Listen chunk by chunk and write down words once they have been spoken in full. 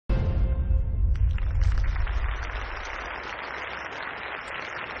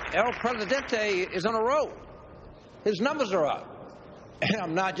El Presidente is on a roll. His numbers are up. And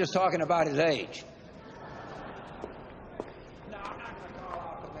I'm not just talking about his age. No, I'm not going to call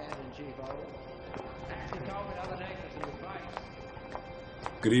out Commander-in-Chief. Actually, call me other names for advice.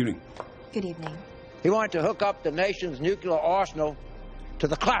 Good evening. Good evening. He wanted to hook up the nation's nuclear arsenal to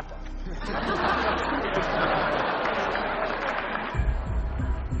the clapper.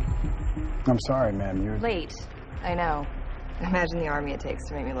 I'm sorry, ma'am. You're Late. I know. Imagine the army it takes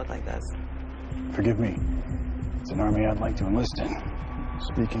to make me look like this. Forgive me. It's an army I'd like to enlist in.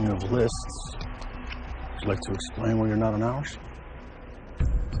 Speaking of lists, would you like to explain why you're not on ours?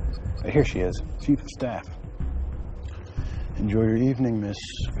 Here she is, Chief of Staff. Enjoy your evening, Miss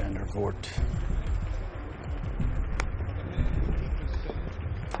Vandervoort.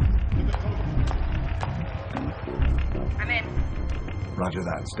 I'm in. Roger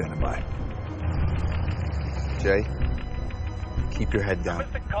that. Standing by. Jay, keep your head down.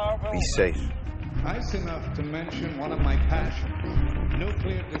 Be safe. Nice enough to mention one of my passions,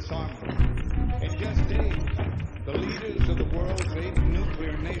 nuclear disarmament. In just days, the leaders of the world's 8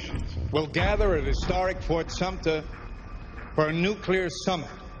 nuclear nations will gather at historic Fort Sumter for a nuclear summit.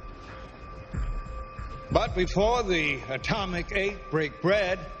 But before the atomic 8 break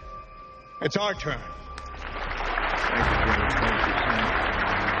bread, it's our turn.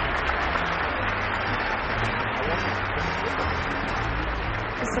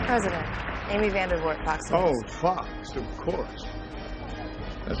 Mr. President, Amy Vandervoort, Fox News. Oh, Fox, of course.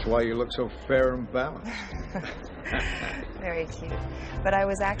 That's why you look so fair and balanced. Very cute. But I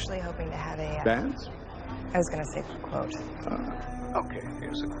was actually hoping to have a... Dance? I was going to say a quote. Okay,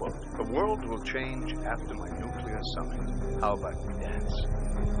 here's a quote. The world will change after my nuclear summit. How about we dance?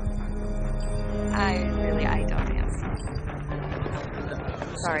 I don't dance.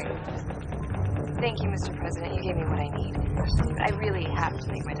 Sorry. Thank you, Mr. President. You gave me what I need. I really have to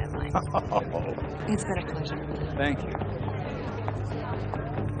make my deadline. It's been a pleasure. Thank you.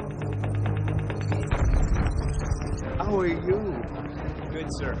 How are you? Good,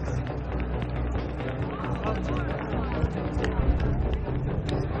 sir.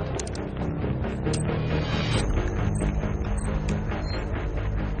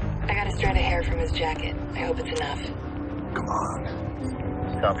 I got a strand of hair from his jacket. I hope it's enough. Come on.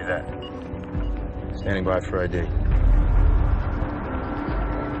 Copy that. Standing by for ID.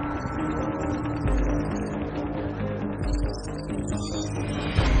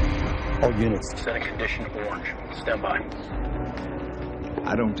 All units. Setting condition orange. Stand by.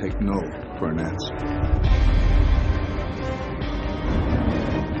 I don't take no for an answer.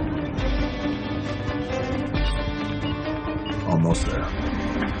 Almost there.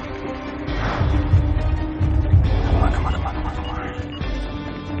 Come on.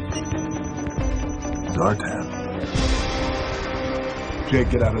 Zartan. Jake,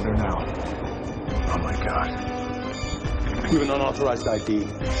 get out of there now. Oh my God. We have an unauthorized ID.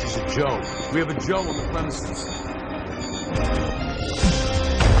 She's a Joe. We have a Joe on the premises.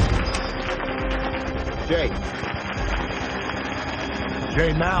 Jay.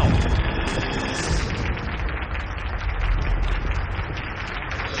 Jay, now.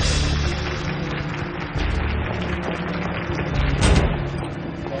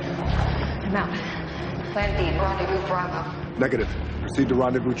 I'm out. Plan B, Rendezvous Bravo. Negative. Proceed to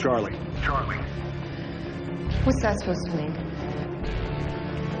Rendezvous Charlie. Charlie. What's that supposed to mean?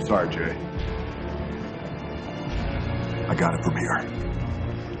 Sorry, Jay. I got it from here.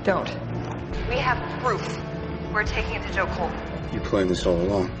 Don't. We have proof. We're taking it to Joe Cole. You planned this all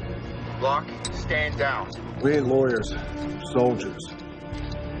along. Block, stand down. We ain't lawyers, soldiers.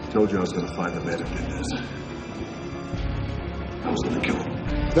 Told you I was gonna find the man who did this. I was gonna kill him.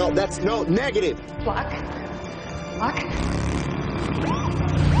 No, that's no negative. Block.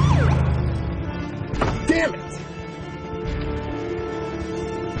 Damn it!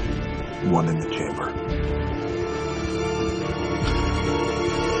 One in the chamber.